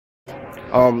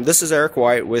This is Eric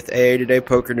White with AA Today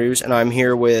Poker News, and I'm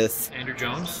here with Andrew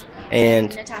Jones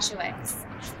and Natasha Wicks.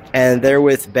 And they're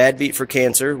with Bad Beat for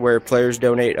Cancer, where players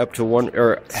donate up to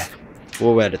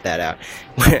we'll edit that out.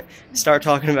 Start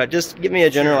talking about, just give me a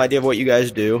general idea of what you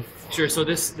guys do. Sure. So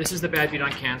this is the Bad Beat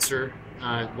on Cancer.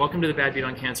 Welcome to the Bad Beat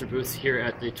on Cancer booth here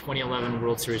at the 2011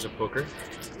 World Series of Poker.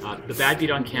 The Bad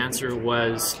Beat on Cancer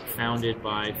was founded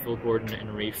by Phil Gordon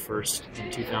and Ray First in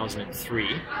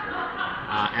 2003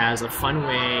 as a fun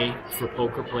way for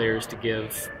poker players to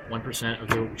give 1%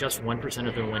 of just 1%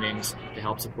 of their winnings to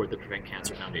help support the Prevent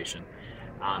Cancer Foundation.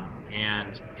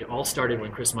 And it all started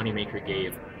when Chris Moneymaker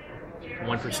gave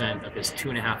 1% of his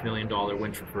 $2.5 million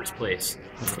win for first place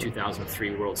in the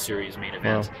 2003 World Series main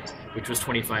event, which was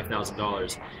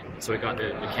 $25,000. So it got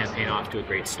the campaign off to a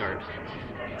great start.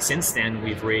 Since then,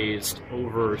 we've raised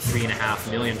over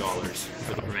 $3.5 million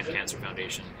for the Prevent Cancer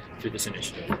Foundation through this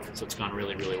initiative. So it's gone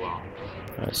really, really well.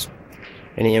 Nice.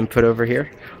 Any input over here?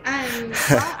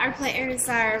 Well, our players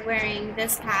are wearing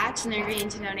this patch, and they're agreeing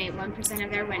to donate 1%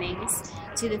 of their winnings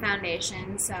to the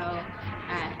foundation. So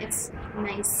it's a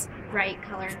nice, bright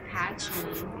colored patch, and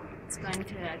it's going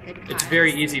to a good cause. It's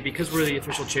very easy because we're the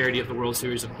official charity of the World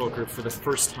Series of Poker for the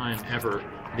first time ever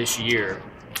this year.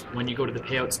 When you go to the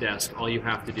payouts desk, all you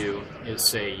have to do is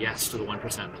say yes to the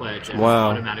 1% pledge, and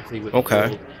automatically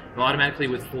withhold. They'll automatically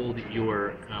withhold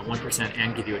your 1%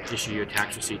 and issue you a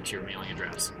tax receipt to your mailing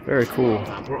address. Very cool.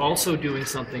 We're also doing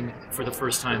something for the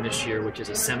first time this year, which is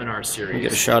a seminar series.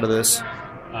 Get a shot of this.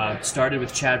 Started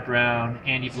with Chad Brown,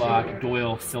 Andy Block,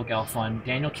 Doyle, Phil Galfond.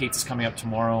 Daniel Cates is coming up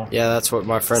tomorrow. Yeah, that's what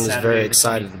my friend is very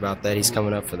excited about. That he's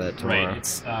coming up for that tomorrow. Right.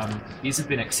 It's these have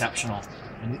been exceptional,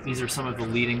 and these are some of the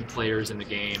leading players in the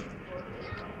game.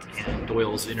 And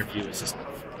Doyle's interview is just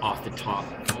off the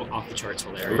charts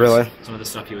hilarious. Really? Some of the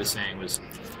stuff he was saying was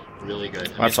really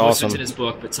good. That's awesome. It's in his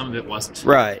book, but some of it wasn't.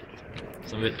 Right.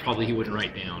 Some of it probably he wouldn't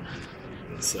write down.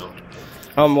 So.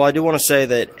 Well, I do want to say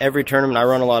that every tournament, I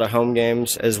run a lot of home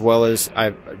games, as well as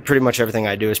pretty much everything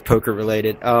I do is poker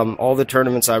related. All the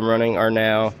tournaments I'm running are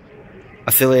now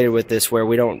affiliated with this, where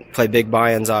we don't play big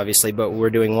buy-ins, obviously, but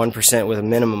we're doing 1% with a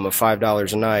minimum of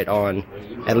 $5 a night on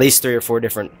at least 3 or 4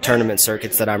 different tournament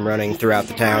circuits that I'm running throughout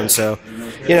the town. So,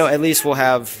 at least we'll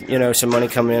have, some money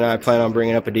coming in. I plan on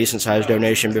bringing up a decent-sized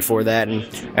donation before that,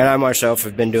 and I myself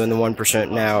have been doing the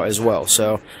 1% now as well.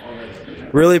 So,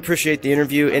 really appreciate the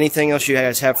interview. Anything else you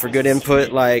guys have for good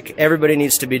input? Like, everybody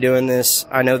needs to be doing this.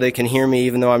 I know they can hear me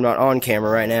even though I'm not on camera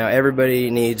right now. Everybody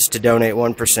needs to donate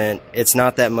 1%. It's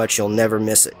not that much. You'll never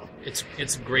miss it.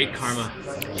 It's great karma.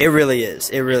 It really is.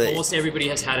 It really is. Almost everybody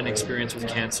has had an experience with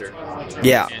cancer.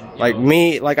 Yeah. And,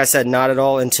 me, like I said, not at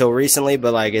all until recently,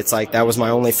 but it's like that was my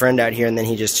only friend out here, and then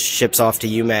he just ships off to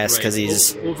UMass because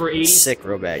he's sick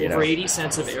real bad. Over 80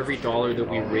 cents of every dollar that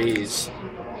we raise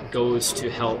goes to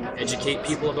help educate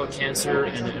people about cancer,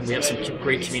 and we have some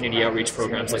great community outreach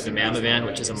programs like the MAMA van,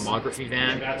 which is a mammography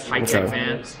van, high-tech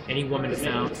van. Any woman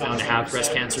found to have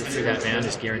breast cancer through that van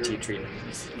is guaranteed treatment.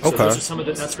 So those are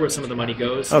that's where some of the money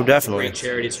goes. Oh, definitely. It's a great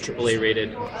charity. It's a AAA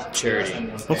rated charity.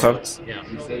 Okay. So it's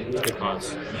a good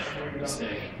cause.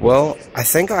 Well, I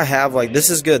think I have, this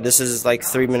is good. This is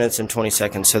 3 minutes and 20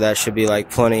 seconds, so that should be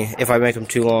plenty if I make them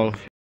too long.